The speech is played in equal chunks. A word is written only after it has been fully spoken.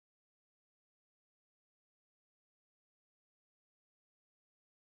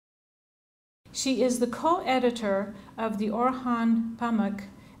She is the co-editor of the Orhan Pamuk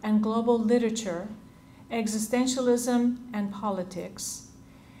and Global Literature, Existentialism and Politics,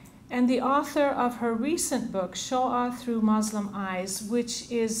 and the author of her recent book, Shoah Through Muslim Eyes,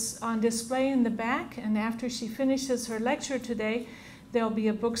 which is on display in the back, and after she finishes her lecture today, there'll be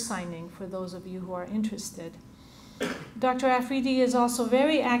a book signing for those of you who are interested. Dr. Afridi is also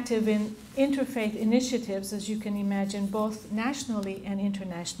very active in interfaith initiatives, as you can imagine, both nationally and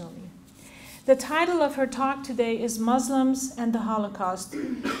internationally. The title of her talk today is Muslims and the Holocaust,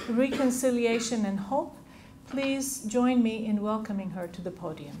 Reconciliation and Hope. Please join me in welcoming her to the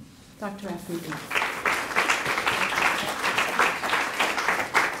podium. Dr. Afridi.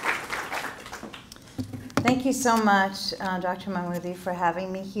 Thank you so much, Dr. Mahmoudi, for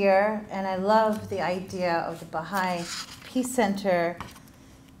having me here. And I love the idea of the Baha'i Peace Center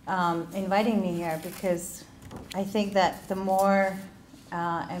inviting me here, because I think that the more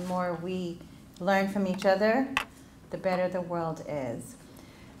and more we learn from each other, the better the world is.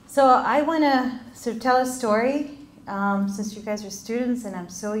 So I want to sort of tell a story, since you guys are students, and I'm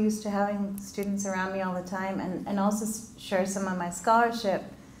so used to having students around me all the time, and also share some of my scholarship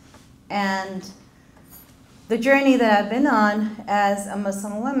and the journey that I've been on as a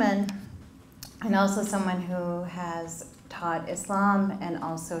Muslim woman, and also someone who has taught Islam and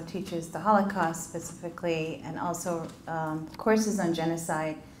also teaches the Holocaust specifically, and also courses on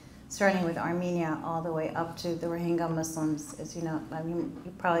genocide, starting with Armenia all the way up to the Rohingya Muslims, as you know, I mean,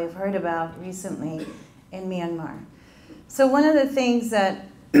 you probably have heard about recently in Myanmar. So one of the things that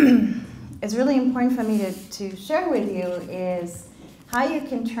is really important for me to share with you is how you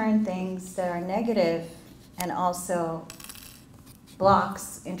can turn things that are negative and also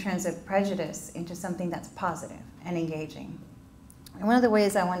blocks in terms of prejudice into something that's positive and engaging. And one of the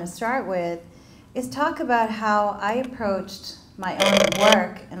ways I want to start with is talk about how I approached my own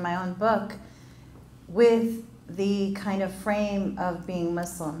work and my own book with the kind of frame of being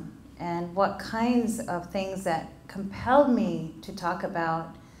Muslim, and what kinds of things that compelled me to talk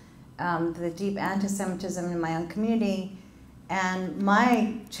about the deep anti-Semitism in my own community and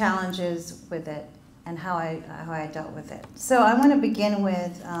my challenges with it and how I dealt with it. So I want to begin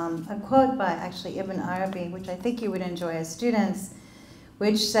with a quote by actually Ibn Arabi, which I think you would enjoy as students,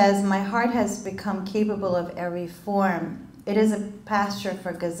 which says, "My heart has become capable of every form. It is a pasture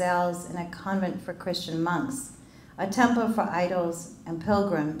for gazelles and a convent for Christian monks, a temple for idols and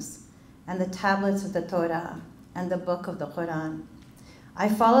pilgrims, and the tablets of the Torah and the book of the Quran. I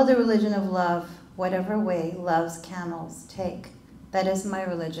follow the religion of love, whatever way love's camels take. That is my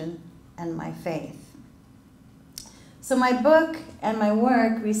religion and my faith." So my book and my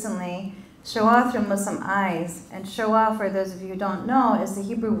work recently, Shoah Through Muslim Eyes, and Shoah, for those of you who don't know, is the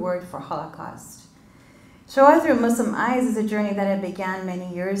Hebrew word for Holocaust. Shoah Through Muslim Eyes is a journey that I began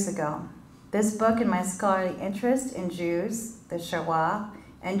many years ago. This book and my scholarly interest in Jews, the Shoah,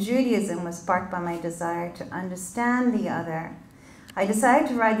 and Judaism was sparked by my desire to understand the other. I decided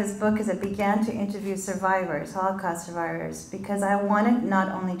to write this book as I began to interview survivors, Holocaust survivors, because I wanted not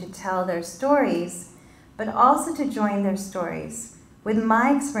only to tell their stories, but also to join their stories with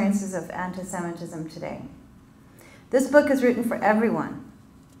my experiences of anti-Semitism today. This book is written for everyone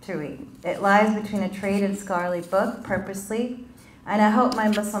to read. It lies between a trade and scholarly book, purposely, and I hope my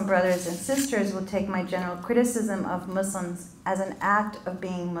Muslim brothers and sisters will take my general criticism of Muslims as an act of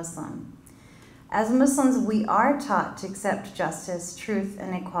being Muslim. As Muslims, we are taught to accept justice, truth,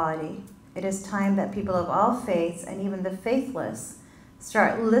 and equality. It is time that people of all faiths, and even the faithless,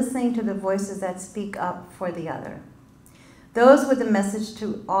 start listening to the voices that speak up for the other, those with a message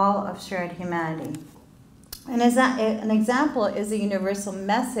to all of shared humanity. And an example is a universal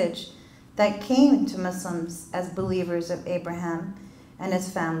message that came to Muslims as believers of Abraham and his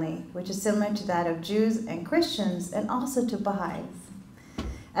family, which is similar to that of Jews and Christians, and also to Baha'is.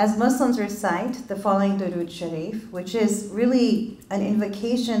 As Muslims recite the following Durood Sharif, which is really an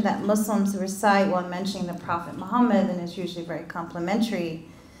invocation that Muslims recite while mentioning the Prophet Muhammad, and is usually very complimentary,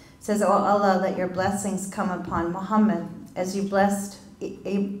 says, "O Allah, let your blessings come upon Muhammad as you blessed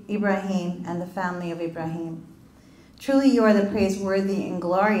Ibrahim and the family of Ibrahim. Truly you are the praiseworthy and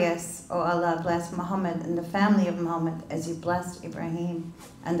glorious, O Allah, bless Muhammad and the family of Muhammad as you blessed Ibrahim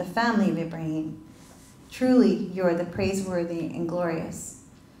and the family of Ibrahim. Truly you are the praiseworthy and glorious."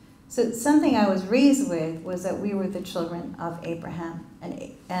 So something I was raised with was that we were the children of Abraham.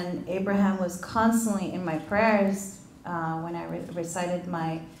 And Abraham was constantly in my prayers when I recited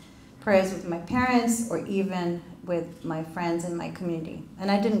my prayers with my parents or even with my friends in my community.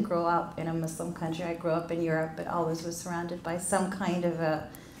 And I didn't grow up in a Muslim country. I grew up in Europe, but always was surrounded by some kind of a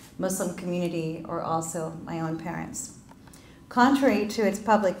Muslim community or also my own parents. Contrary to its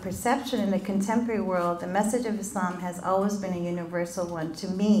public perception in the contemporary world, the message of Islam has always been a universal one to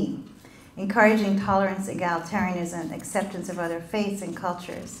me, encouraging tolerance, egalitarianism, acceptance of other faiths and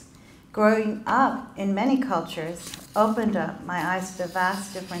cultures. Growing up in many cultures opened up my eyes to the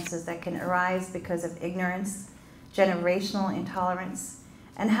vast differences that can arise because of ignorance, generational intolerance,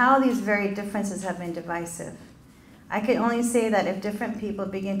 and how these very differences have been divisive. I can only say that if different people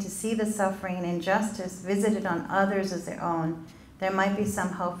begin to see the suffering and injustice visited on others as their own, there might be some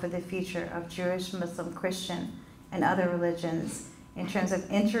hope for the future of Jewish, Muslim, Christian, and other religions in terms of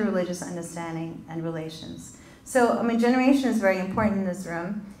interreligious understanding and relations. So, I mean, generation is very important in this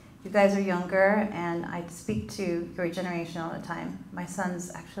room. You guys are younger, and I speak to your generation all the time. My son's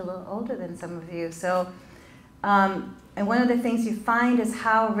actually a little older than some of you. So, and one of the things you find is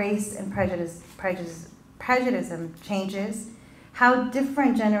how race and prejudice changes, how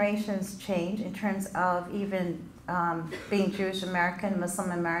different generations change in terms of even being Jewish American,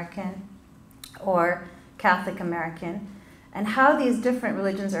 Muslim American, or Catholic American, and how these different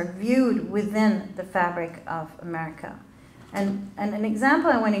religions are viewed within the fabric of America. And an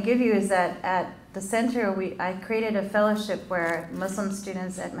example I want to give you is that at the center, I created a fellowship where Muslim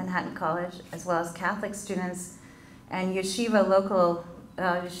students at Manhattan College, as well as Catholic students and yeshiva, local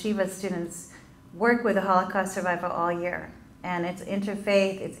yeshiva students, work with a Holocaust survivor all year. And it's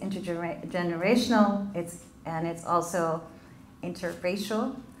interfaith, it's intergenerational, and it's also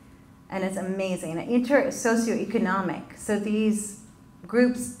interracial, and it's amazing. And inter-socioeconomic. So these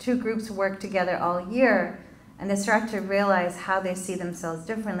groups, two groups work together all year, and they start to realize how they see themselves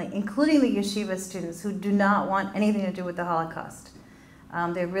differently, including the yeshiva students who do not want anything to do with the Holocaust.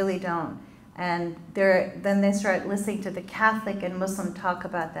 They really don't. And then they start listening to the Catholic and Muslim talk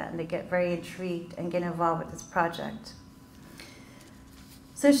about that, and they get very intrigued and get involved with this project.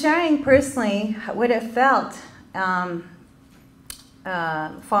 So sharing personally what it felt following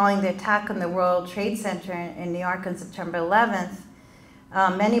the attack on the World Trade Center in New York on September 11th,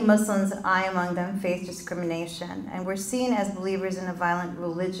 many Muslims, I among them, faced discrimination and were seen as believers in a violent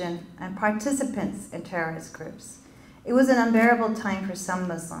religion and participants in terrorist groups. It was an unbearable time for some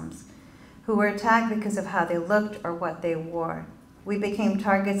Muslims who were attacked because of how they looked or what they wore. We became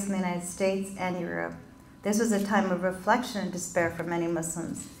targets in the United States and Europe. This was a time of reflection and despair for many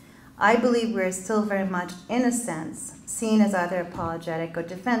Muslims. I believe we are still very much, in a sense, seen as either apologetic or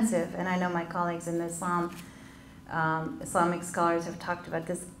defensive, and I know my colleagues in Islam, Islamic scholars have talked about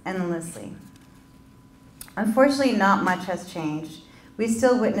this endlessly. Unfortunately, not much has changed. We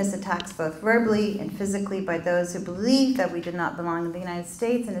still witness attacks both verbally and physically by those who believe that we do not belong in the United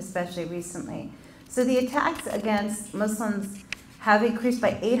States, and especially recently. So the attacks against Muslims have increased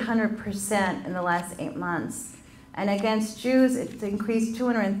by 800% in the last 8 months. And against Jews, it's increased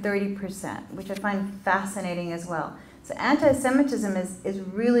 230%, which I find fascinating as well. So anti-Semitism is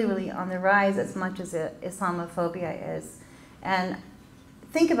really, really on the rise as much as Islamophobia is. And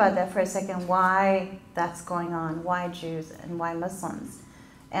think about that for a second, why that's going on, why Jews and why Muslims.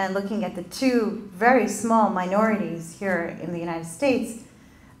 And looking at the two very small minorities here in the United States,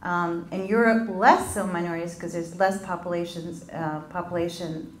 in Europe, less so minorities because there's less population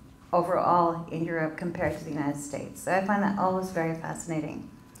overall in Europe compared to the United States. So I find that always very fascinating.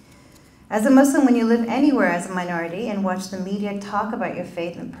 As a Muslim, when you live anywhere as a minority and watch the media talk about your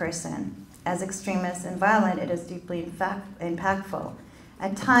faith in person, as extremist and violent, it is deeply impactful.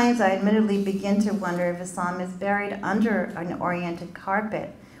 At times, I admittedly begin to wonder if Islam is buried under an oriented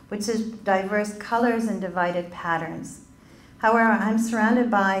carpet, which is diverse colors and divided patterns. However, I'm surrounded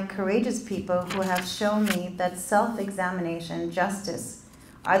by courageous people who have shown me that self-examination and justice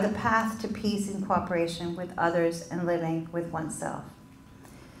are the path to peace and cooperation with others and living with oneself.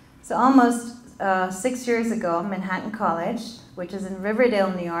 So almost 6 years ago, Manhattan College, which is in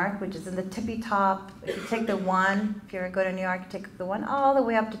Riverdale, New York, which is in the tippy top. If you take the one, if you ever go to New York, take the one all the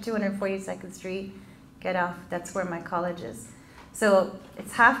way up to 242nd Street, get off, that's where my college is. So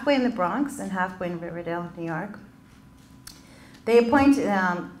it's halfway in the Bronx and halfway in Riverdale, New York. They appointed,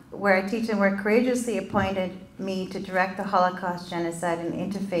 where I teach and work, courageously appointed me to direct the Holocaust, Genocide, and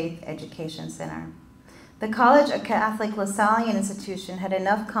Interfaith Education Center. The college, a Catholic Lasallian institution, had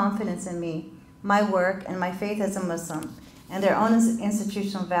enough confidence in me, my work, and my faith as a Muslim, and their own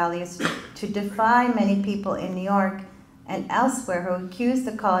institutional values to defy many people in New York and elsewhere who accused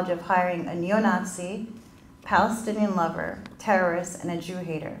the college of hiring a neo-Nazi, Palestinian lover, terrorist, and a Jew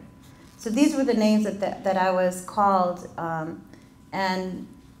hater. So these were the names that I was called, and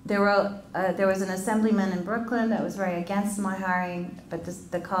there was an assemblyman in Brooklyn that was very against my hiring, but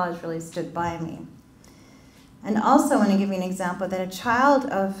the college really stood by me. And also I want to give you an example that a child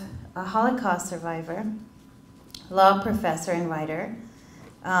of a Holocaust survivor law professor and writer,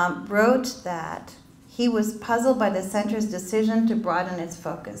 wrote that he was puzzled by the center's decision to broaden its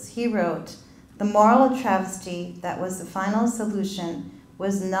focus. He wrote, "The moral travesty that was the final solution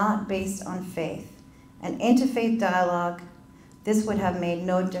was not based on faith. An interfaith dialogue, this would have made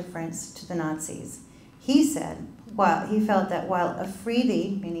no difference to the Nazis." He said, while he felt that while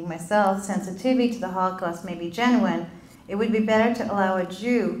Afridi, meaning myself, sensitivity to the Holocaust may be genuine, it would be better to allow a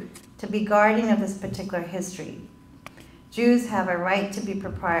Jew to be guardian of this particular history. Jews have a right to be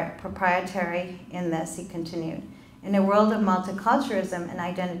proprietary in this, he continued. In a world of multiculturalism and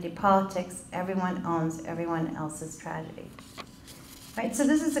identity politics, everyone owns everyone else's tragedy. Right, so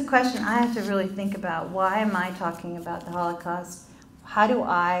this is a question I have to really think about. Why am I talking about the Holocaust? How do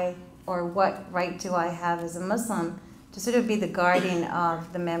I, or what right do I have as a Muslim to sort of be the guardian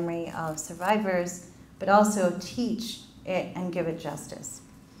of the memory of survivors, but also teach it and give it justice?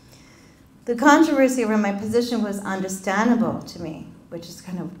 The controversy over my position was understandable to me, which is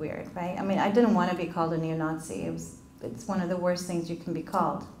kind of weird, right? I mean, I didn't want to be called a neo-Nazi. It's one of the worst things you can be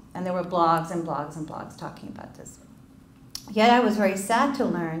called. And there were blogs and blogs and blogs talking about this. Yet I was very sad to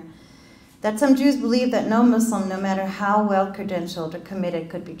learn that some Jews believed that no Muslim, no matter how well credentialed or committed,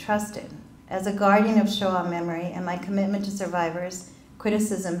 could be trusted. As a guardian of Shoah memory and my commitment to survivors,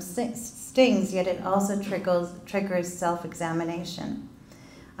 criticism stings, yet it also triggers self-examination.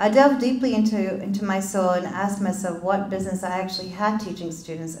 I delved deeply into my soul and asked myself what business I actually had teaching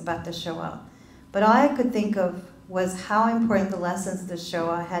students about the Shoah. But all I could think of was how important the lessons of the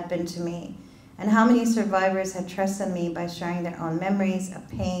Shoah had been to me, and how many survivors had trusted me by sharing their own memories of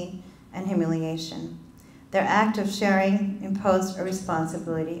pain and humiliation. Their act of sharing imposed a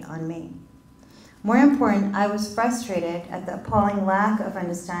responsibility on me. More important, I was frustrated at the appalling lack of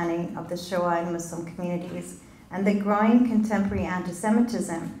understanding of the Shoah in Muslim communities and the growing contemporary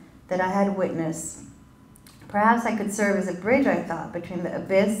anti-Semitism that I had witnessed. Perhaps I could serve as a bridge, I thought, between the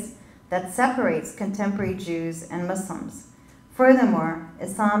abyss that separates contemporary Jews and Muslims. Furthermore,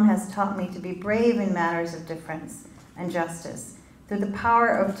 Islam has taught me to be brave in matters of difference and justice. Through the power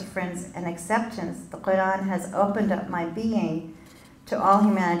of difference and acceptance, the Quran has opened up my being to all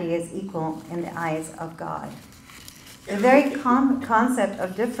humanity as equal in the eyes of God. The very concept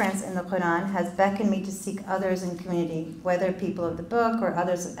of difference in the Quran has beckoned me to seek others in community, whether people of the book or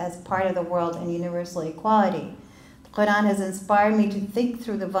others as part of the world in universal equality. The Quran has inspired me to think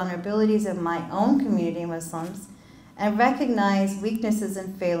through the vulnerabilities of my own community, Muslims, and recognize weaknesses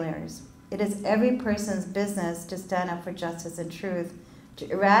and failures. It is every person's business to stand up for justice and truth, to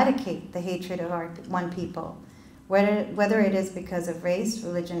eradicate the hatred of our one people, whether it is because of race,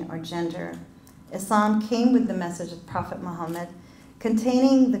 religion, or gender. Islam came with the message of Prophet Muhammad,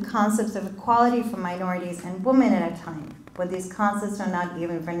 containing the concepts of equality for minorities and women at a time, when these concepts are not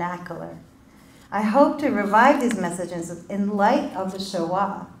even vernacular. I hope to revive these messages in light of the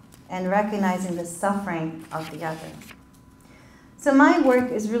Shoah and recognizing the suffering of the other. So my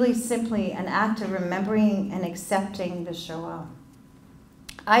work is really simply an act of remembering and accepting the Shoah.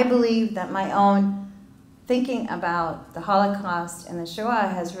 I believe that my own thinking about the Holocaust and the Shoah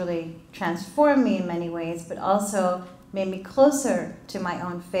has really transformed me in many ways, but also made me closer to my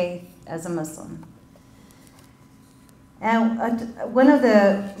own faith as a Muslim. And one of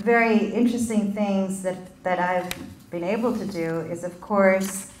the very interesting things that I've been able to do is, of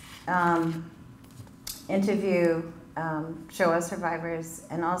course, interview Shoah survivors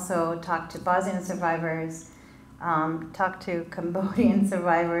and also talk to Bosnian survivors, talk to Cambodian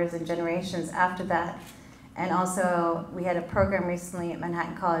survivors and generations after that. And also, we had a program recently at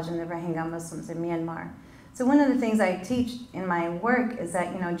Manhattan College in the Rohingya Muslims in Myanmar. So one of the things I teach in my work is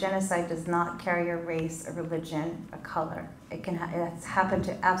that, genocide does not carry a race, a religion, a color. It's happened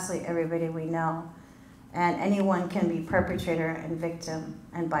to absolutely everybody we know. And anyone can be perpetrator and victim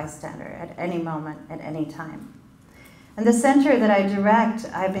and bystander at any moment, at any time. And the center that I direct,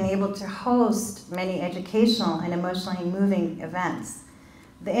 I've been able to host many educational and emotionally moving events.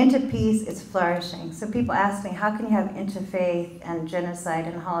 The interpeace is flourishing. So people ask me, how can you have interfaith and genocide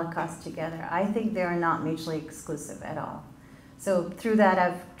and Holocaust together? I think they are not mutually exclusive at all. So through that,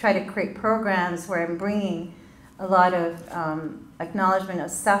 I've tried to create programs where I'm bringing a lot of acknowledgement of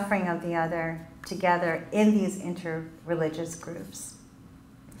suffering of the other together in these interreligious groups.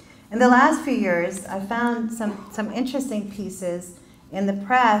 In the last few years, I found some interesting pieces in the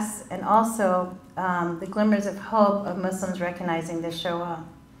press and also the glimmers of hope of Muslims recognizing the Shoah.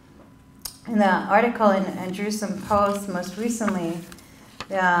 In the article in Jerusalem Post most recently,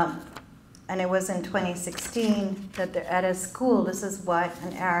 and it was in 2016, that at a school, this is what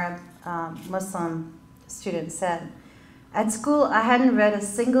an Arab Muslim student said. At school, I hadn't read a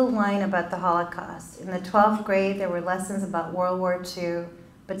single line about the Holocaust. In the 12th grade, there were lessons about World War II,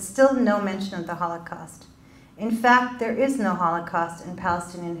 but still no mention of the Holocaust. In fact, there is no Holocaust in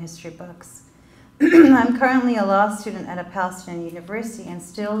Palestinian history books. I'm currently a law student at a Palestinian university, and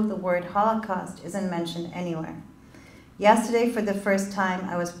still the word Holocaust isn't mentioned anywhere. Yesterday, for the first time,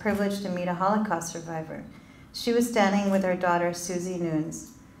 I was privileged to meet a Holocaust survivor. She was standing with her daughter, Susie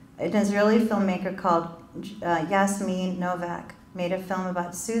Nunes. An Israeli filmmaker called Yasmin Novak made a film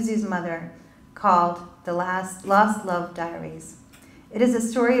about Susie's mother called The Lost Love Diaries. It is a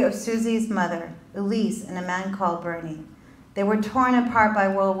story of Susie's mother, Elise, and a man called Bernie. They were torn apart by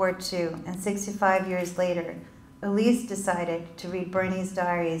World War II, and 65 years later, Elise decided to read Bernie's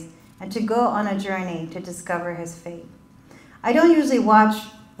diaries and to go on a journey to discover his fate. I don't usually watch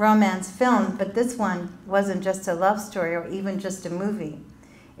romance films, but this one wasn't just a love story or even just a movie.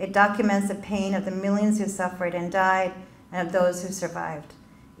 It documents the pain of the millions who suffered and died and of those who survived.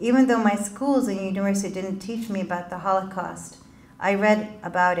 Even though my schools and university didn't teach me about the Holocaust, I read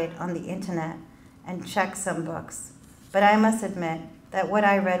about it on the internet and checked some books. But I must admit that what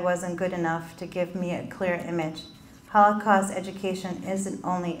I read wasn't good enough to give me a clear image. Holocaust education isn't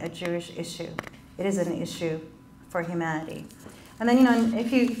only a Jewish issue. It is an issue for humanity. And then,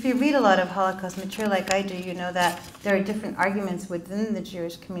 if you read a lot of Holocaust material like I do, you know that there are different arguments within the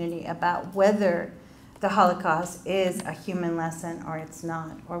Jewish community about whether the Holocaust is a human lesson or it's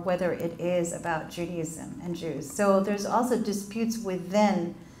not, or whether it is about Judaism and Jews. So there's also disputes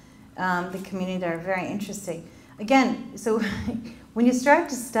within the community that are very interesting. Again, so when you start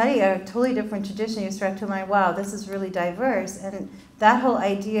to study a totally different tradition, you start to learn, wow, this is really diverse. And that whole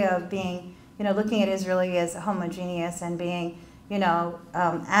idea of being, looking at Israeli as homogeneous and being,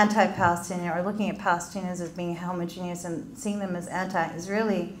 anti-Palestinian, or looking at Palestinians as being homogeneous and seeing them as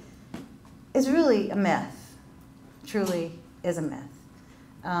anti-Israeli is really a myth, truly is a myth.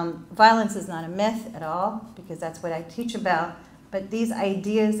 Violence is not a myth at all, because that's what I teach about, but these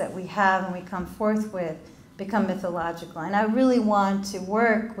ideas that we have and we come forth with become mythological. And I really want to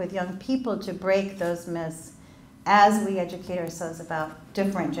work with young people to break those myths as we educate ourselves about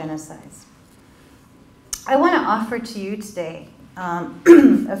different genocides. I want to offer to you today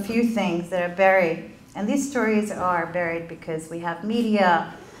a few things that are buried. And these stories are buried because we have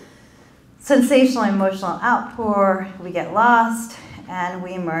media, sensational emotional outpour, we get lost, and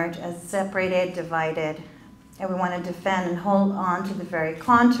we emerge as separated, divided, and we want to defend and hold on to the very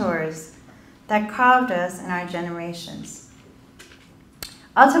contours that carved us and our generations.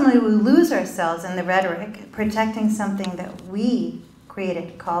 Ultimately, we lose ourselves in the rhetoric, protecting something that we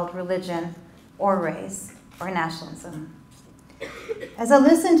created called religion or race or nationalism. As I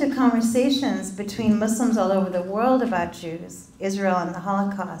listen to conversations between Muslims all over the world about Jews, Israel, and the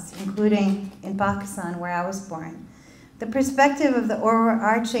Holocaust, including in Pakistan, where I was born, the perspective of the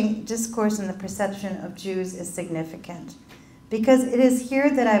overarching discourse and the perception of Jews is significant, because it is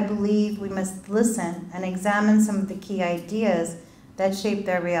here that I believe we must listen and examine some of the key ideas that shape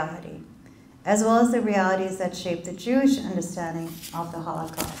their reality, as well as the realities that shape the Jewish understanding of the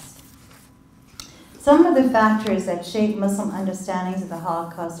Holocaust. Some of the factors that shape Muslim understandings of the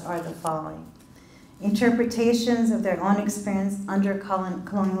Holocaust are the following: interpretations of their own experience under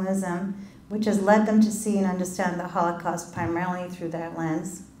colonialism, which has led them to see and understand the Holocaust primarily through that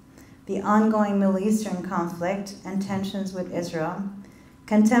lens, the ongoing Middle Eastern conflict and tensions with Israel,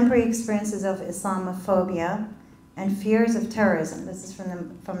 contemporary experiences of Islamophobia, and fears of terrorism. This is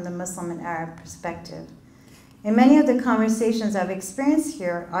from the Muslim and Arab perspective. In many of the conversations I've experienced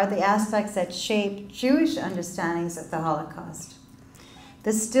here are the aspects that shape Jewish understandings of the Holocaust.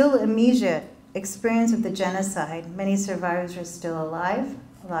 The still immediate experience of the genocide, many survivors are still alive,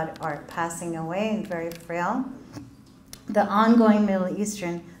 a lot are passing away and very frail. The ongoing Middle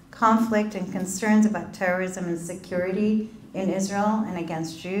Eastern conflict and concerns about terrorism and security in Israel and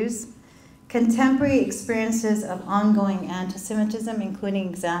against Jews. Contemporary experiences of ongoing anti-Semitism, including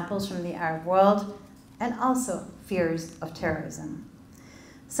examples from the Arab world, and also fears of terrorism.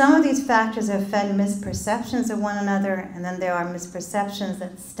 Some of these factors have fed misperceptions of one another, and then there are misperceptions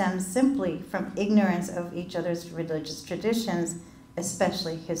that stem simply from ignorance of each other's religious traditions,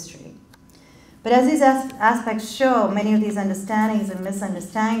 especially history. But as these aspects show, many of these understandings and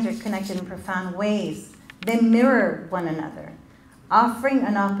misunderstandings are connected in profound ways. They mirror one another, offering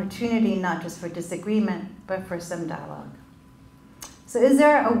an opportunity not just for disagreement, but for some dialogue. So is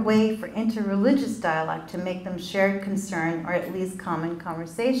there a way for interreligious dialogue to make them shared concern, or at least common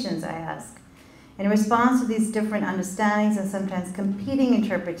conversations, I ask? In response to these different understandings and sometimes competing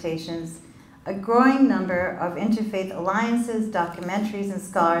interpretations, a growing number of interfaith alliances, documentaries, and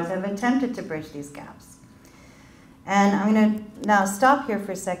scholars have attempted to bridge these gaps. And I'm going to now stop here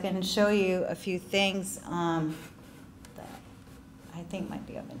for a second and show you a few things that I think might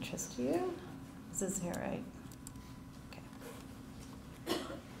be of interest to you. This is here, right? Okay.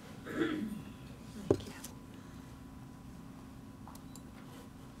 Thank you.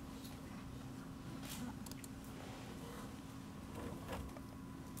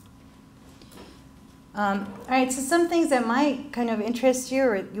 All right, so some things that might kind of interest you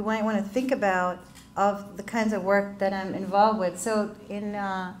or you might want to think about of the kinds of work that I'm involved with. So in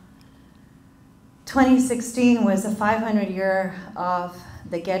 2016 was the 500 year of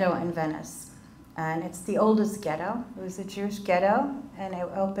the ghetto in Venice. And it's the oldest ghetto. It was a Jewish ghetto, and it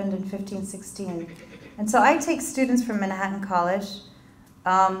opened in 1516. And so I take students from Manhattan College,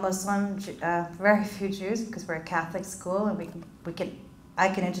 Muslim, very few Jews, because we're a Catholic school, and I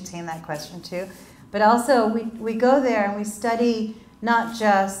can entertain that question too. But also, we go there and we study not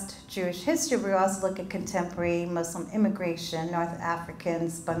just Jewish history, but we also look at contemporary Muslim immigration, North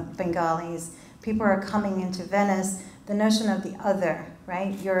Africans, Bengalis, people are coming into Venice, the notion of the other,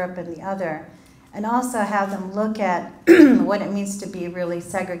 right? Europe and the other. And also have them look at what it means to be really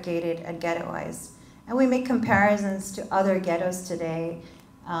segregated and ghettoized. And we make comparisons to other ghettos today.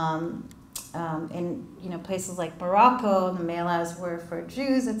 In places like Morocco, the melas were for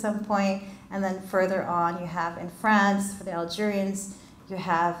Jews at some point, and then further on you have in France, for the Algerians, you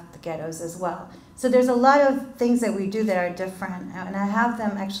have the ghettos as well. So there's a lot of things that we do that are different, and I have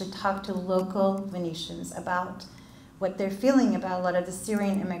them actually talk to local Venetians about what they're feeling about a lot of the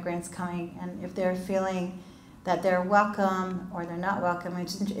Syrian immigrants coming, and if they're feeling that they're welcome or they're not welcome.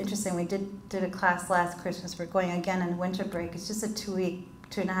 It's interesting, we did a class last Christmas, we're going again on winter break. It's just a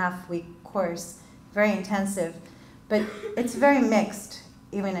 2.5 week course, very intensive, but it's very mixed,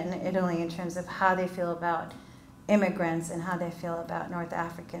 even in Italy, in terms of how they feel about immigrants and how they feel about North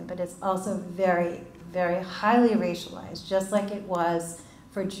African, but it's also very, very highly racialized, just like it was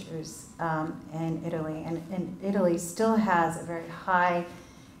for Jews in Italy. And Italy still has a very high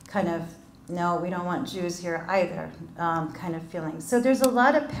kind of, no, we don't want Jews here either, kind of feeling. So there's a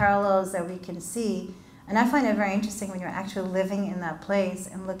lot of parallels that we can see. And I find it very interesting when you're actually living in that place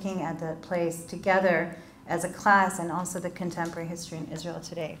and looking at the place together as a class, and also the contemporary history in Israel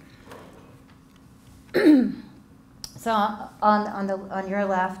today. So on your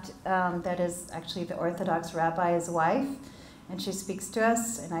left, that is actually the Orthodox rabbi's wife, and she speaks to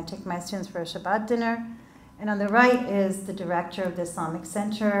us, and I take my students for a Shabbat dinner. And on the right is the director of the Islamic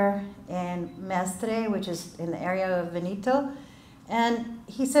Center in Mestre, which is in the area of Veneto. And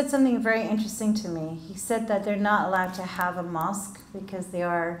he said something very interesting to me. He said that they're not allowed to have a mosque because they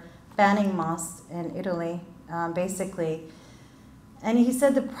are banning mosques in Italy, basically. And he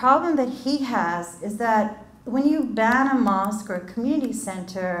said the problem that he has is that when you ban a mosque or a community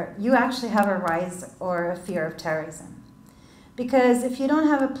center, you actually have a rise or a fear of terrorism. Because if you don't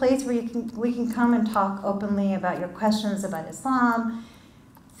have a place where we can come and talk openly about your questions about Islam,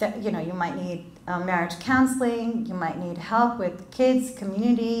 you might need marriage counseling, you might need help with kids,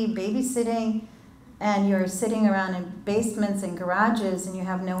 community, babysitting, and you're sitting around in basements and garages and you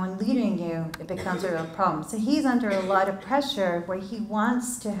have no one leading you, it becomes a real problem. So he's under a lot of pressure where he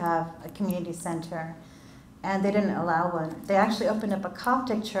wants to have a community center, and they didn't allow one. They actually opened up a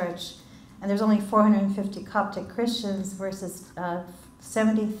Coptic church, and there's only 450 Coptic Christians versus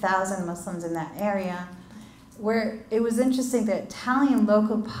 70,000 Muslims in that area, where it was interesting, the Italian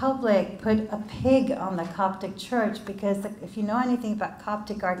local public put a pig on the Coptic church because if you know anything about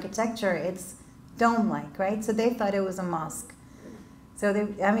Coptic architecture, it's dome-like, right? So they thought it was a mosque. So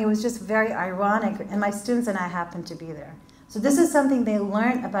it was just very ironic, and my students and I happened to be there. So this is something they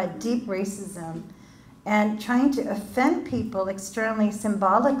learned about deep racism and trying to offend people externally,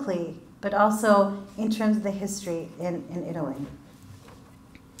 symbolically, but also in terms of the history in Italy.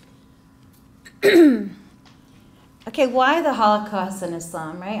 Okay, why the Holocaust in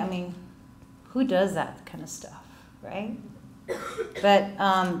Islam, right? I mean, who does that kind of stuff, right? But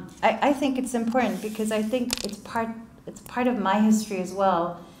I think it's important because I think it's part of my history as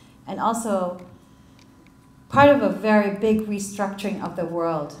well, and also part of a very big restructuring of the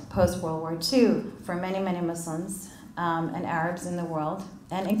world post-World War II for many, many Muslims and Arabs in the world,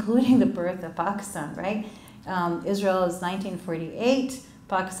 and including the birth of Pakistan, right? Israel is 1948,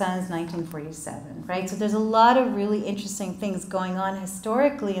 Pakistan is 1947, right? So there's a lot of really interesting things going on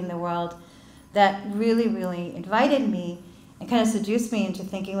historically in the world that really, really invited me and kind of seduced me into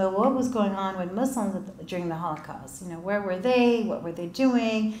thinking, well, what was going on with Muslims during the Holocaust? Where were they? What were they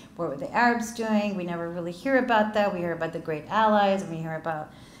doing? What were the Arabs doing? We never really hear about that. We hear about the great allies, and we hear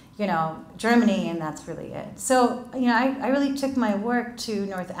about, Germany, and that's really it. So, I really took my work to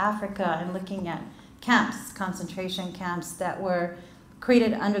North Africa and looking at camps, concentration camps that were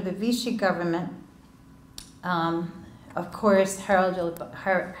created under the Vichy government, of course heralded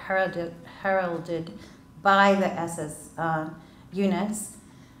by the SS units.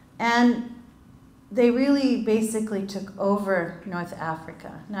 And they really basically took over North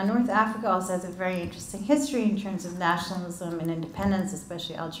Africa. Now, North Africa also has a very interesting history in terms of nationalism and independence,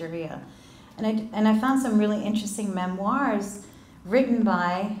 especially Algeria. And I found some really interesting memoirs written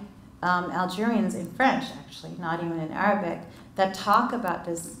by Algerians in French, actually, not even in Arabic, that talk about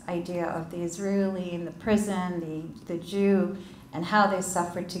this idea of the Israeli in the prison, the Jew, and how they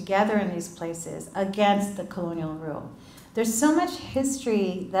suffered together in these places against the colonial rule. There's so much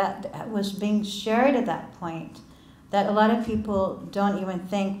history that was being shared at that point that a lot of people don't even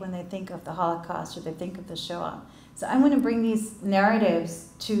think when they think of the Holocaust or they think of the Shoah. So I'm going to bring these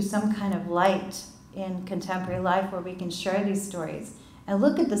narratives to some kind of light in contemporary life where we can share these stories and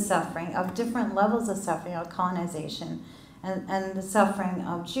look at the suffering of different levels of suffering of colonization and the suffering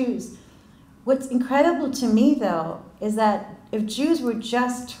of Jews. What's incredible to me, though, is that if Jews were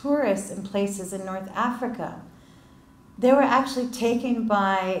just tourists in places in North Africa, they were actually taken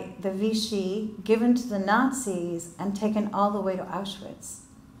by the Vichy, given to the Nazis, and taken all the way to Auschwitz.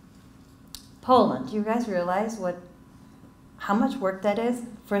 Poland, do you guys realize how much work that is?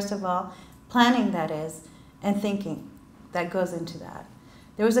 First of all, planning that is, and thinking that goes into that.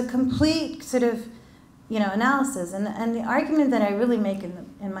 There was a complete sort of, analysis, and the argument that I really make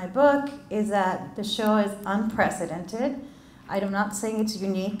in my book is that the Shoah is unprecedented. I'm not saying it's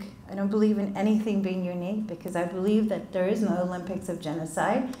unique. I don't believe in anything being unique because I believe that there is no Olympics of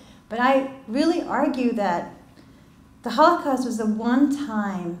genocide. But I really argue that the Holocaust was the one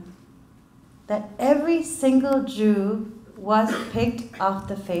time that every single Jew was picked off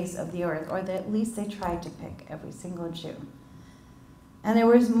the face of the earth, or that at least they tried to pick every single Jew. And there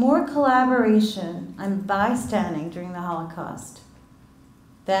was more collaboration and bystanding during the Holocaust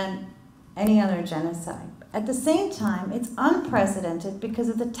than any other genocide. At the same time, it's unprecedented because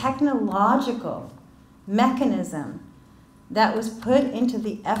of the technological mechanism that was put into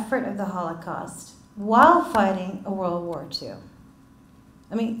the effort of the Holocaust while fighting a World War II.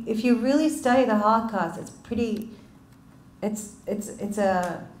 I mean, if you really study the Holocaust, it's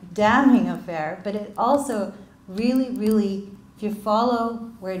a damning affair, but it also really, if you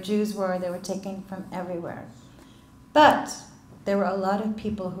follow where Jews were, they were taken from everywhere. But there were a lot of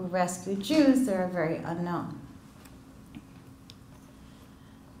people who rescued Jews that are very unknown.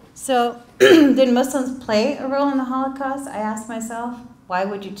 So, did Muslims play a role in the Holocaust? I asked myself, why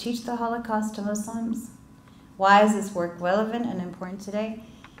would you teach the Holocaust to Muslims? Why is this work relevant and important today?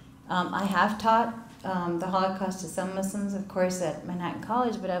 I have taught the Holocaust to some Muslims, of course, at Manhattan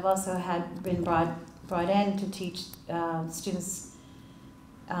College, but I've also been brought in to teach students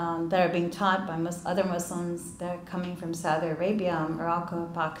that are being taught by other Muslims that are coming from Saudi Arabia, Morocco,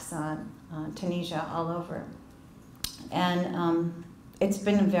 Pakistan, Tunisia, all over. And it's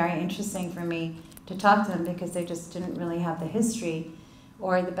been very interesting for me to talk to them because they just didn't really have the history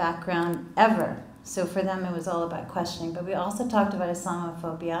or the background ever. So for them it was all about questioning. But we also talked about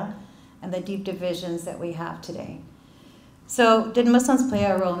Islamophobia and the deep divisions that we have today. So did Muslims play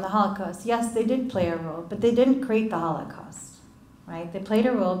a role in the Holocaust? Yes, they did play a role, but they didn't create the Holocaust. Right? They played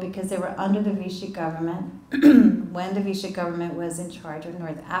a role because they were under the Vichy government when the Vichy government was in charge of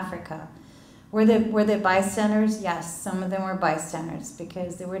North Africa. Were they bystanders? Yes, some of them were bystanders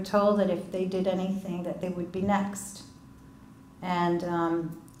because they were told that if they did anything that they would be next. And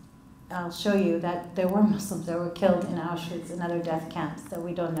I'll show you that there were Muslims that were killed in Auschwitz and other death camps that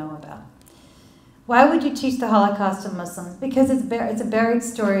we don't know about. Why would you teach the Holocaust to Muslims? Because it's a buried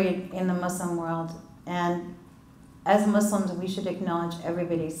story in the Muslim world, and as Muslims, we should acknowledge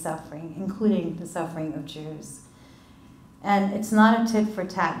everybody's suffering, including the suffering of Jews. And it's not a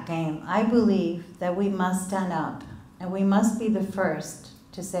tit-for-tat game. I believe that we must stand up, and we must be the first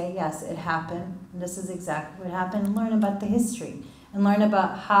to say, yes, it happened, and this is exactly what happened, and learn about the history, and learn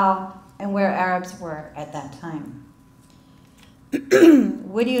about how and where Arabs were at that time.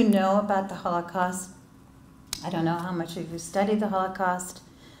 What do you know about the Holocaust? I don't know how much of you studied the Holocaust.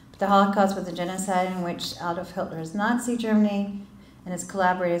 The Holocaust was a genocide in which Adolf Hitler's Nazi Germany and his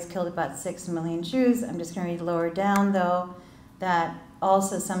collaborators killed about 6 million Jews. I'm just going to read lower down, though, that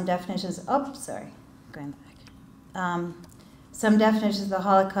also some definitions, going back. Some definitions of the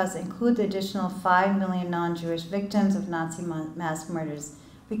Holocaust include the additional 5 million non-Jewish victims of Nazi mass murders.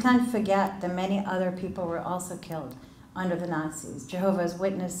 We can't forget that many other people were also killed under the Nazis. Jehovah's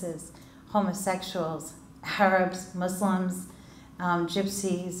Witnesses, homosexuals, Arabs, Muslims,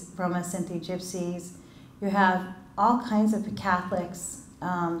 Gypsies, Roma Sinti Gypsies. You have all kinds of Catholics,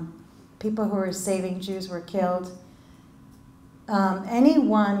 people who were saving Jews were killed.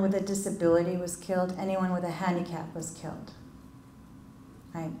 Anyone with a disability was killed. Anyone with a handicap was killed.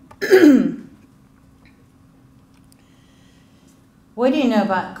 Right? What do you know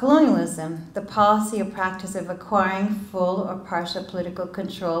about colonialism? The policy or practice of acquiring full or partial political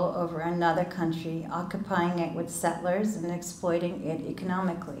control over another country, occupying it with settlers, and exploiting it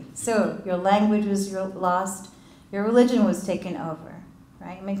economically. So your language was lost, your religion was taken over.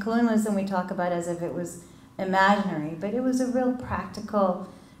 Right? I mean, colonialism we talk about as if it was imaginary, but it was a real practical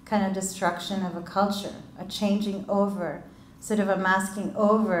kind of destruction of a culture, a changing over, sort of a masking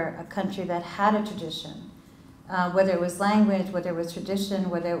over a country that had a tradition. Whether it was language, whether it was tradition,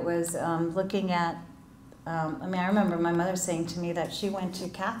 whether it was looking at, I remember my mother saying to me that she went to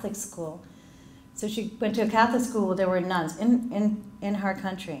Catholic school. So she went to a Catholic school where there were nuns in her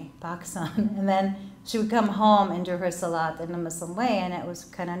country, Pakistan, and then she would come home and do her salat in the Muslim way, and it was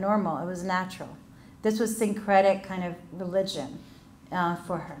kind of normal, it was natural. This was syncretic kind of religion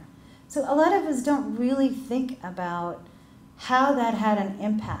for her. So a lot of us don't really think about how that had an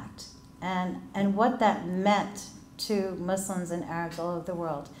impact and what that meant to Muslims and Arabs all over the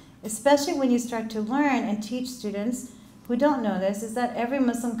world. Especially when you start to learn and teach students who don't know this, is that every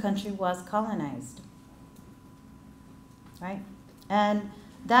Muslim country was colonized, right? And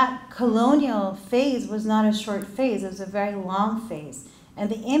that colonial phase was not a short phase, it was a very long phase. And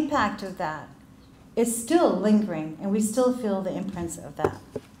the impact of that is still lingering, and we still feel the imprints of that.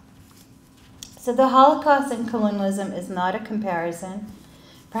 So the Holocaust and colonialism is not a comparison.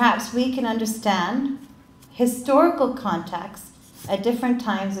 Perhaps we can understand historical context at different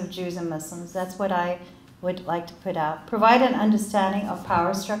times of Jews and Muslims. That's what I would like to put out. Provide an understanding of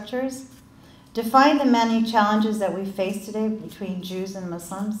power structures. Define the many challenges that we face today between Jews and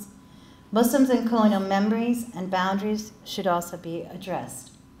Muslims. Muslims and colonial memories and boundaries should also be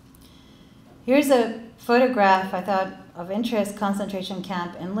addressed. Here's a photograph I thought of interest, concentration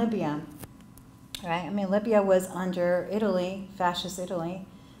camp in Libya. Right? I mean, Libya was under Italy, fascist Italy.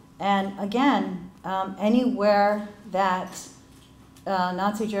 And again, anywhere that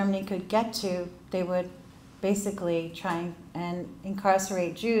Nazi Germany could get to, they would basically try and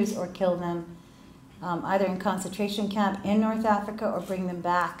incarcerate Jews or kill them either in concentration camp in North Africa or bring them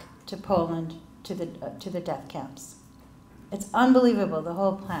back to Poland to the death camps. It's unbelievable, the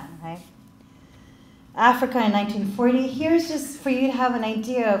whole plan, right? Africa in 1940. Here's just for you to have an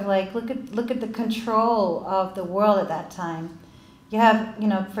idea of, like, look at the control of the world at that time. You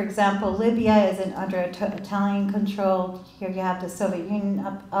have, for example, Libya is under Italian control. Here you have the Soviet Union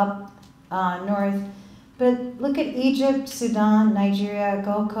up north. But look at Egypt, Sudan, Nigeria,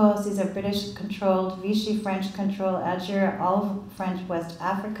 Gold Coast. These are British-controlled, Vichy French-controlled, Algeria, all of French West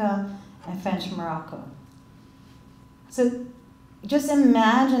Africa, and French Morocco. So just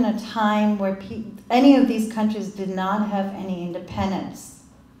imagine a time where any of these countries did not have any independence,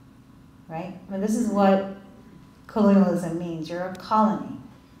 right? I mean, this is what colonialism means. You're a colony.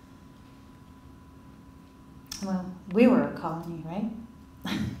 Well, we were a colony, right?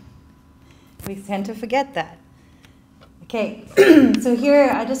 We tend to forget that. Okay, so here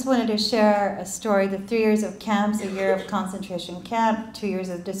I just wanted to share a story. The 3 years of camps, a year of concentration camp, 2 years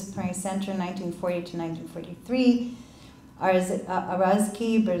of disciplinary center, 1940 to 1943.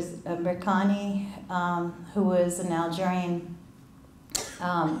 Arazki Berkani, who was an Algerian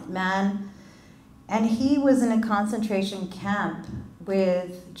man, and he was in a concentration camp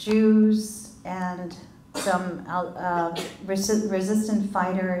with Jews and some resistant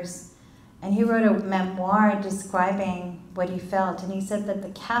fighters, and he wrote a memoir describing what he felt, and he said that the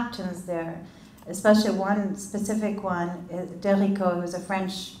captains there, especially one specific one, Derico, who was a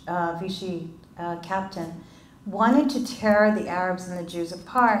French Vichy captain, wanted to tear the Arabs and the Jews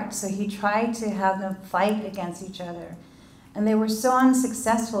apart, so he tried to have them fight against each other. And they were so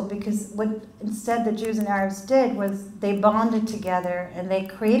unsuccessful because what instead the Jews and Arabs did was they bonded together and they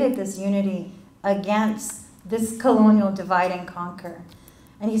created this unity against this colonial divide and conquer.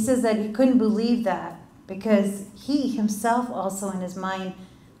 And he says that he couldn't believe that because he himself also in his mind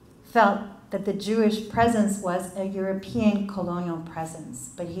felt that the Jewish presence was a European colonial presence,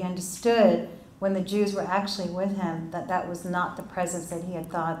 but he understood when the Jews were actually with him, that was not the presence that he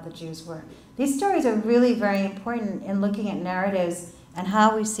had thought the Jews were. These stories are really very important in looking at narratives and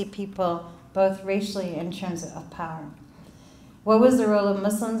how we see people, both racially and in terms of power. What was the role of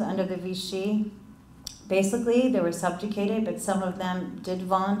Muslims under the Vichy? Basically, they were subjugated, but some of them did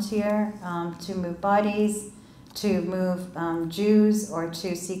volunteer to move bodies, to move Jews, or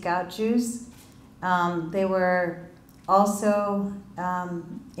to seek out Jews. They were also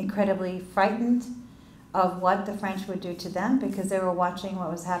incredibly frightened of what the French would do to them, because they were watching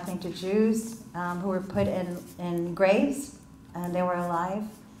what was happening to Jews who were put in graves, and they were alive.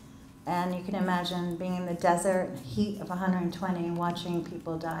 And you can imagine being in the desert, heat of 120, and watching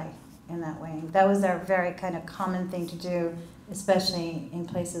people die in that way. That was their very kind of common thing to do, especially in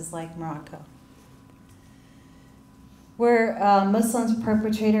places like Morocco. Were Muslims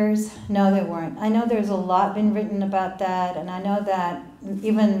perpetrators? No, they weren't. I know there's a lot been written about that, and I know that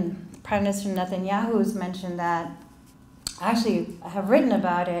even Prime Minister Netanyahu has mentioned that. Actually, I have written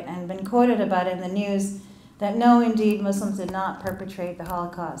about it and been quoted about it in the news, that no, indeed, Muslims did not perpetrate the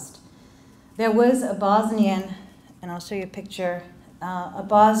Holocaust. There was a Bosnian, and I'll show you a picture, a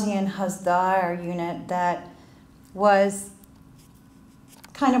Bosnian Hasdar unit that was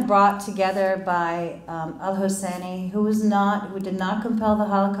kind of brought together by al-Husseini, who did not compel the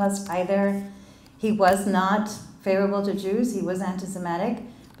Holocaust either. He was not favorable to Jews, he was anti-Semitic,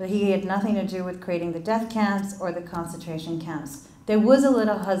 but he had nothing to do with creating the death camps or the concentration camps. There was a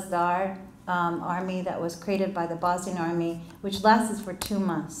little Hasdar army that was created by the Bosnian army, which lasted for 2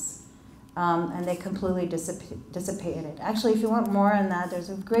 months. And they completely dissipated. Actually, if you want more on that, there's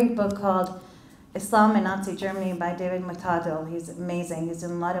a great book called Islam in Nazi Germany by David Mutadil. He's amazing. He's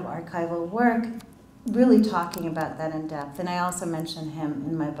done a lot of archival work, really talking about that in depth. And I also mention him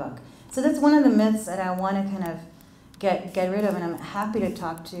in my book. So that's one of the myths that I want to kind of get rid of, and I'm happy to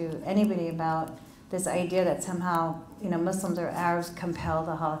talk to anybody about this idea that somehow, Muslims or Arabs compel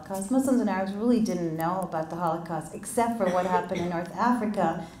the Holocaust. Muslims and Arabs really didn't know about the Holocaust except for what happened in North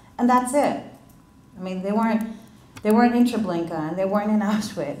Africa, and that's it. I mean, they weren't in Treblinka, and they weren't in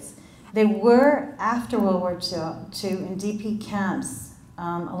Auschwitz. They were, after World War II in DP camps,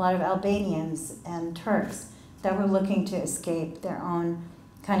 a lot of Albanians and Turks that were looking to escape their own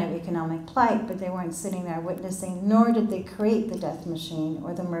kind of economic plight, but they weren't sitting there witnessing, nor did they create the death machine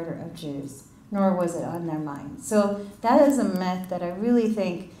or the murder of Jews, nor was it on their mind. So that is a myth that I really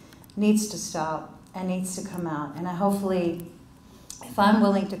think needs to stop and needs to come out. And I hopefully, if I'm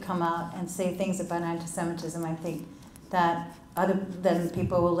willing to come out and say things about anti-Semitism, I think that other than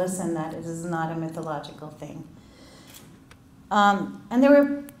people will listen, that it is not a mythological thing. And there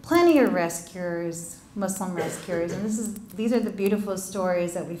were plenty of rescuers, Muslim rescuers, and these are the beautiful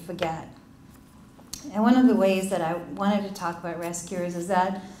stories that we forget. And one of the ways that I wanted to talk about rescuers is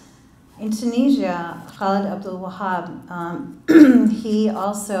that in Tunisia, Khalid Abdul Wahab, he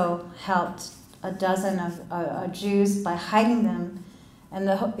also helped a dozen of Jews by hiding them. And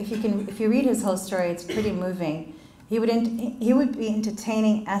if you read his whole story, it's pretty moving. He would be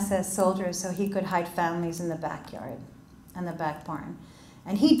entertaining SS soldiers so he could hide families in the backyard and the back barn.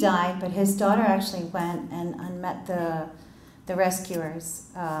 And he died, but his daughter actually went and met the rescuers,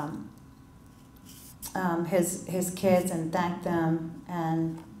 his kids, and thanked them,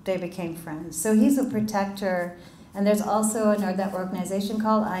 and they became friends. So he's a protector. And there's also another organization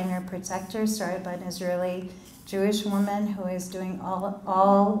called I'm Your Protector, started by an Israeli Jewish woman who is doing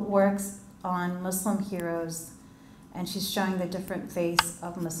all works on Muslim heroes, and she's showing the different face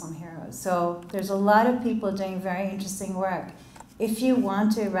of Muslim heroes. So there's a lot of people doing very interesting work. If you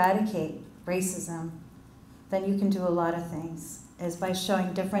want to eradicate racism, then you can do a lot of things, is by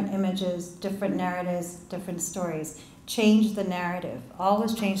showing different images, different narratives, different stories. Change the narrative,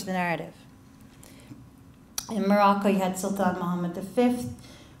 always change the narrative. In Morocco, you had Sultan Muhammad V,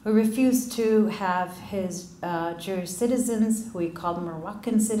 who refused to have his Jewish citizens, who he called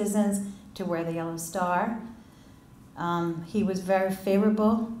Moroccan citizens, to wear the yellow star. He was very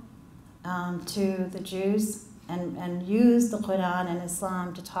favorable to the Jews and used the Quran and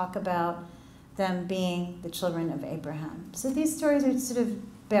Islam to talk about them being the children of Abraham. So these stories are sort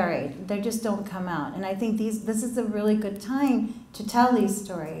of buried. They just don't come out. And I think this is a really good time to tell these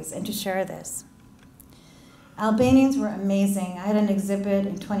stories and to share this. Albanians were amazing. I had an exhibit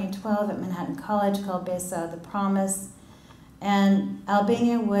in 2012 at Manhattan College called Besa, The Promise. And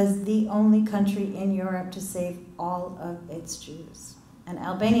Albania was the only country in Europe to save all of its Jews. And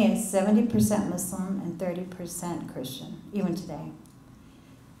Albania is 70% Muslim and 30% Christian, even today.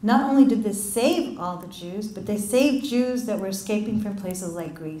 Not only did they save all the Jews, but they saved Jews that were escaping from places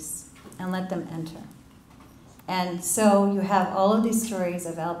like Greece and let them enter. And so you have all of these stories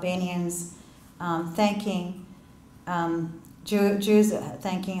of Albanians thanking Jews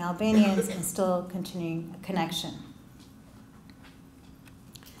thanking Albanians and still continuing a connection.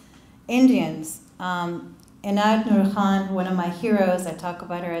 Indians. Inad Nur Khan, one of my heroes, I talk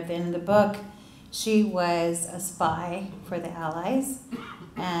about her at the end of the book, she was a spy for the Allies,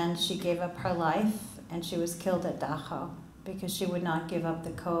 and she gave up her life, and she was killed at Dachau because she would not give up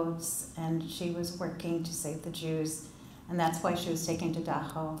the codes, and she was working to save the Jews And that's why she was taken to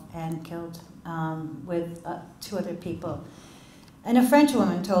Dachau and killed with 2 other people. And a French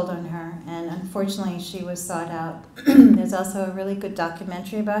woman told on her, and unfortunately she was sought out. There's also a really good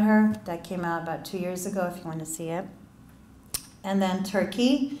documentary about her that came out about 2 years ago if you want to see it. And then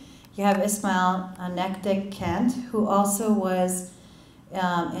Turkey, you have Ismail Nekdek Kent, who also was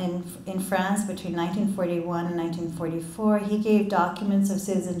in France between 1941 and 1944. He gave documents of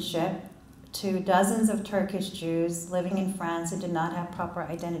citizenship to dozens of Turkish Jews living in France who did not have proper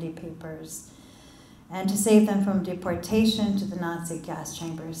identity papers, and to save them from deportation to the Nazi gas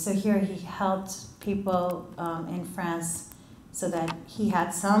chambers. So here he helped people in France so that he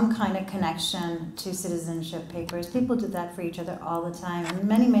had some kind of connection to citizenship papers. People did that for each other all the time, and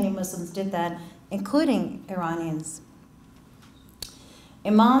many, many Muslims did that, including Iranians.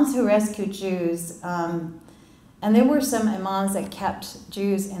 Imams who rescued Jews, and there were some imams that kept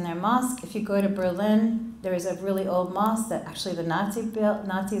Jews in their mosque. If you go to Berlin, there is a really old mosque that actually the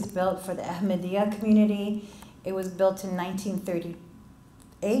Nazis built for the Ahmadiyya community. It was built in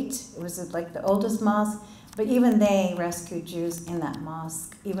 1938. It was like the oldest mosque. But even they rescued Jews in that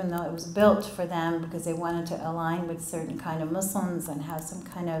mosque, even though it was built for them because they wanted to align with certain kind of Muslims and have some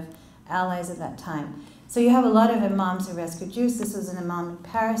kind of allies at that time. So you have a lot of imams who rescued Jews. This was an imam in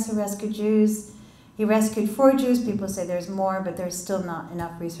Paris who rescued Jews. He rescued 4 Jews. People say there's more, but there's still not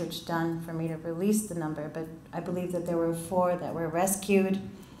enough research done for me to release the number. But I believe that there were 4 that were rescued,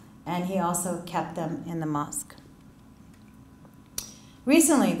 and he also kept them in the mosque.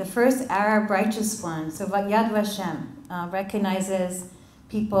 Recently, the first Arab righteous one, so Yad Vashem, recognizes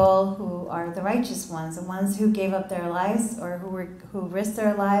people who are the righteous ones, the ones who gave up their lives or who risked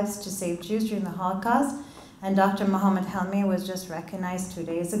their lives to save Jews during the Holocaust. And Dr. Mohammed Helmi was just recognized 2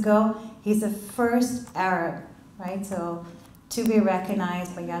 days ago. He's the first Arab, right? So to be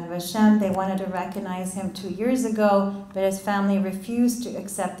recognized by Yad Vashem, they wanted to recognize him 2 years ago, but his family refused to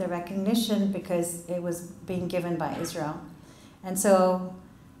accept the recognition because it was being given by Israel. And so,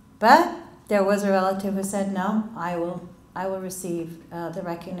 but there was a relative who said, no, I will receive the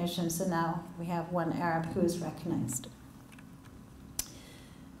recognition. So now we have 1 Arab who is recognized.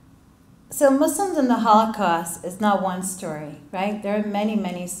 So Muslims in the Holocaust is not one story, right? There are many,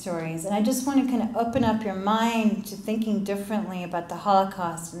 many stories. And I just want to kind of open up your mind to thinking differently about the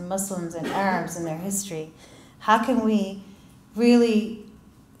Holocaust and Muslims and Arabs and their history. How can we really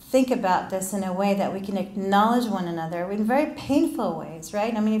think about this in a way that we can acknowledge one another in very painful ways,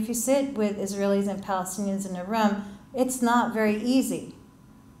 right? I mean, if you sit with Israelis and Palestinians in a room, it's not very easy.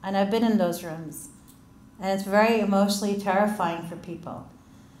 And I've been in those rooms. And it's very emotionally terrifying for people.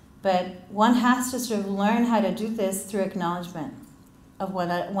 But one has to sort of learn how to do this through acknowledgement of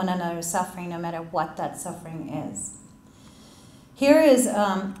one another's suffering, no matter what that suffering is. Here is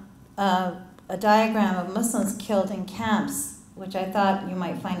a diagram of Muslims killed in camps, which I thought you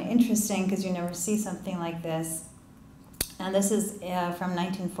might find interesting because you never see something like this. And this is from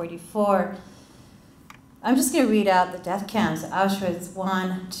 1944. I'm just going to read out the death camps, Auschwitz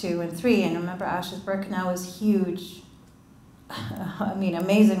 1, 2, and 3. And remember, Auschwitz-Birkenau was huge. I mean,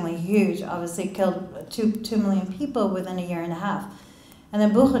 amazingly huge. Obviously killed 2 million people within a year and a half. And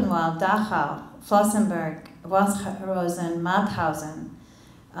then Buchenwald, Dachau, Flossenburg, Rosen, Mauthausen,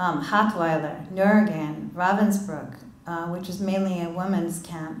 Hattweiler, Nürnberg, Ravensbrück, which is mainly a women's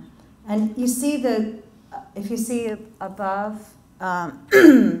camp. And you see if you see above,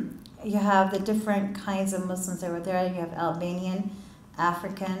 you have the different kinds of Muslims that were there. You have Albanian,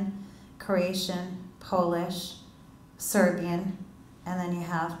 African, Croatian, Polish, Serbian, and then you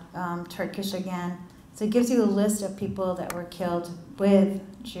have Turkish again. So it gives you a list of people that were killed with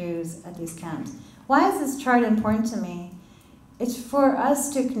Jews at these camps. Why is this chart important to me? It's for us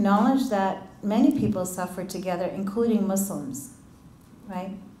to acknowledge that many people suffered together, including Muslims,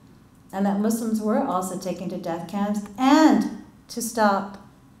 right? And that Muslims were also taken to death camps, and to stop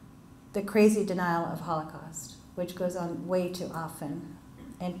the crazy denial of Holocaust, which goes on way too often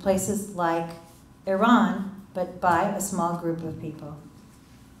in places like Iran, but by a small group of people.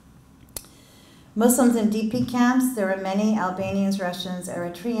 Muslims in DP camps, there were many Albanians, Russians,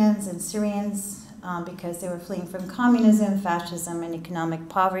 Eritreans, and Syrians because they were fleeing from communism, fascism, and economic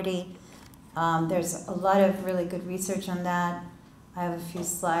poverty. There's a lot of really good research on that. I have a few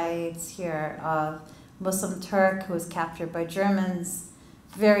slides here of Muslim Turk who was captured by Germans.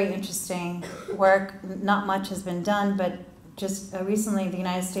 Very interesting work. Not much has been done, but just recently the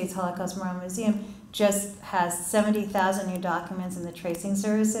United States Holocaust Memorial Museum just has 70,000 new documents in the tracing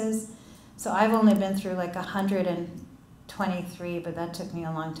services. So I've only been through like 123, but that took me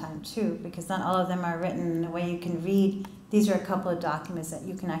a long time too, because not all of them are written in a way you can read. These are a couple of documents that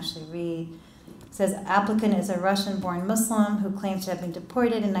you can actually read. It says, applicant is a Russian-born Muslim who claims to have been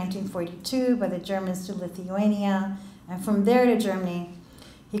deported in 1942 by the Germans to Lithuania, and from there to Germany.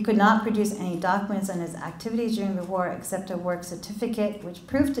 He could not produce any documents on his activities during the war except a work certificate, which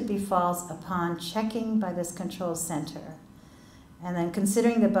proved to be false upon checking by this control center. And then,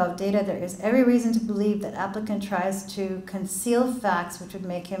 considering the above data, there is every reason to believe that applicant tries to conceal facts which would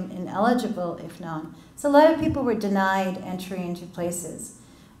make him ineligible if known. So a lot of people were denied entry into places.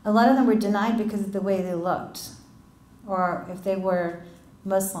 A lot of them were denied because of the way they looked, or if they were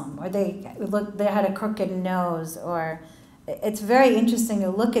Muslim, or they had a crooked nose, or it's very interesting to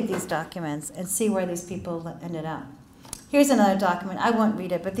look at these documents and see where these people ended up. Here's another document. I won't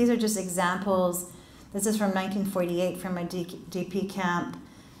read it, but these are just examples. This is from 1948 from a DP camp.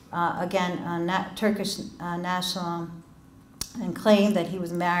 Again, a Turkish national, and claimed that he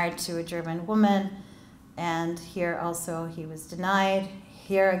was married to a German woman. And here also he was denied.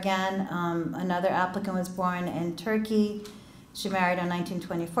 Here again, another applicant was born in Turkey. She married in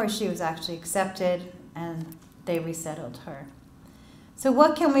 1924. She was actually accepted, and they resettled her. So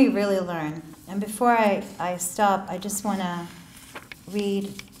what can we really learn? And before I stop, I just want to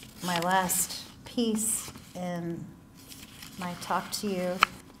read my last piece in my talk to you.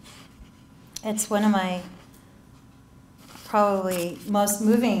 It's one of my probably most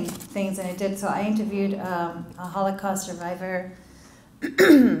moving things that I did. So I interviewed a Holocaust survivor,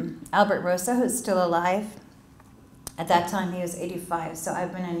 Albert Rosa, who's still alive. At that time, he was 85. So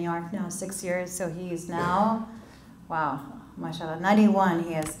I've been in New York now 6 years. So he's now, wow, mashallah, 91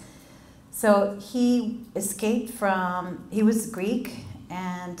 he is. So he escaped from, he was Greek,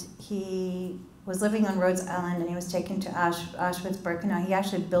 and he was living on Rhodes Island, and he was taken to Auschwitz-Birkenau. He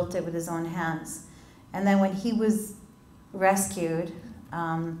actually built it with his own hands. And then when he was rescued,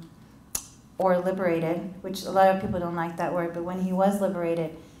 or liberated, which a lot of people don't like that word, but when he was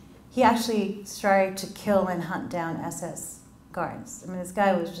liberated, he actually started to kill and hunt down SS guards. I mean, this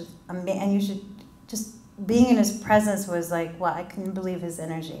guy was just amazing, and you should just, being in his presence was like, wow, I couldn't believe his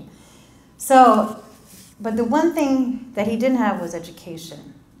energy. So, but the one thing that he didn't have was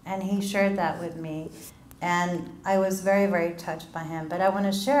education, and he shared that with me, and I was very, very touched by him. But I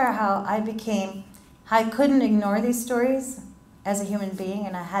want to share how I couldn't ignore these stories as a human being,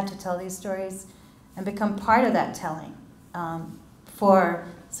 and I had to tell these stories and become part of that telling for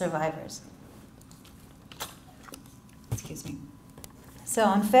survivors. Excuse me. So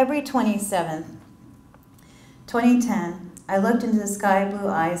on February 27th, 2010, I looked into the sky blue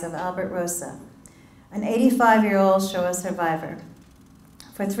eyes of Albert Rosa, an 85-year-old Shoah survivor.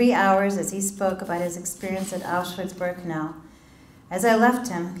 For 3 hours as he spoke about his experience at Auschwitz-Birkenau. As I left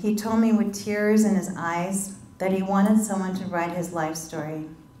him, he told me with tears in his eyes that he wanted someone to write his life story.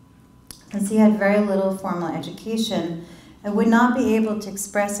 Since he had very little formal education and would not be able to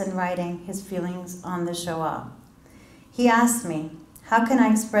express in writing his feelings on the Shoah. He asked me, how can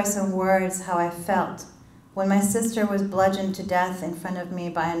I express in words how I felt when my sister was bludgeoned to death in front of me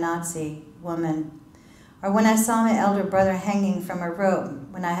by a Nazi woman, or when I saw my elder brother hanging from a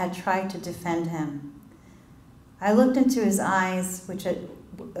rope when I had tried to defend him? I looked into his eyes, which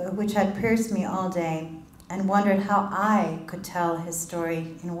had pierced me all day, and wondered how I could tell his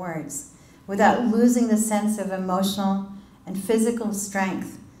story in words without losing the sense of emotional and physical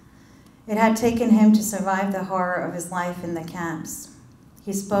strength it had taken him to survive the horror of his life in the camps.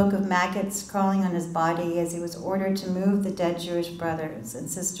 He spoke of maggots crawling on his body as he was ordered to move the dead Jewish brothers and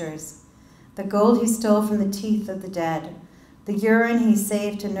sisters, the gold he stole from the teeth of the dead, the urine he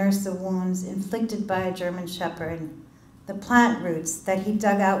saved to nurse the wounds inflicted by a German shepherd, the plant roots that he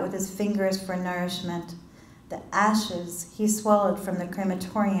dug out with his fingers for nourishment, the ashes he swallowed from the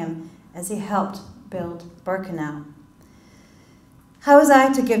crematorium as he helped build Birkenau. How was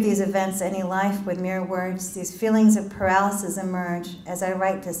I to give these events any life with mere words? These feelings of paralysis emerge as I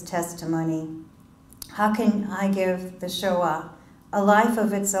write this testimony. How can I give the Shoah a life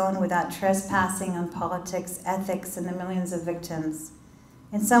of its own without trespassing on politics, ethics, and the millions of victims?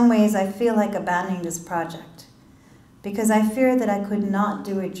 In some ways, I feel like abandoning this project because I fear that I could not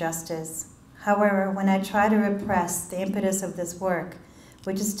do it justice. However, when I try to repress the impetus of this work,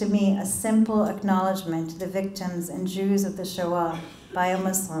 which is to me a simple acknowledgement to the victims and Jews of the Shoah by a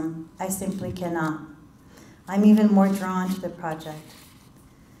Muslim, I simply cannot. I'm even more drawn to the project.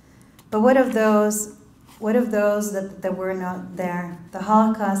 But what of those that were not there? The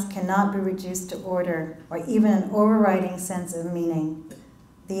Holocaust cannot be reduced to order or even an overriding sense of meaning.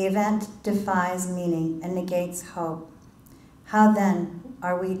 The event defies meaning and negates hope. How then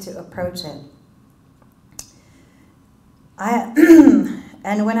are we to approach it?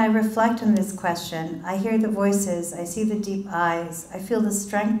 And when I reflect on this question, I hear the voices, I see the deep eyes, I feel the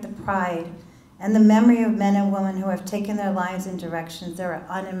strength, the pride, and the memory of men and women who have taken their lives in directions that are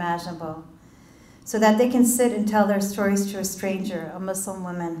unimaginable, so that they can sit and tell their stories to a stranger, a Muslim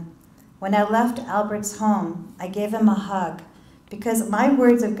woman. When I left Albert's home, I gave him a hug because my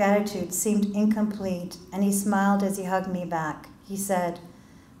words of gratitude seemed incomplete, and he smiled as he hugged me back. He said,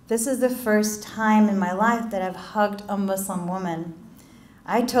 "This is the first time in my life that I've hugged a Muslim woman."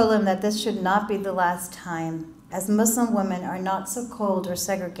 I told him that this should not be the last time, as Muslim women are not so cold or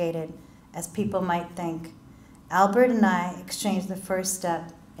segregated as people might think. Albert and I exchanged the first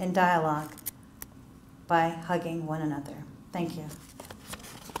step in dialogue by hugging one another. Thank you.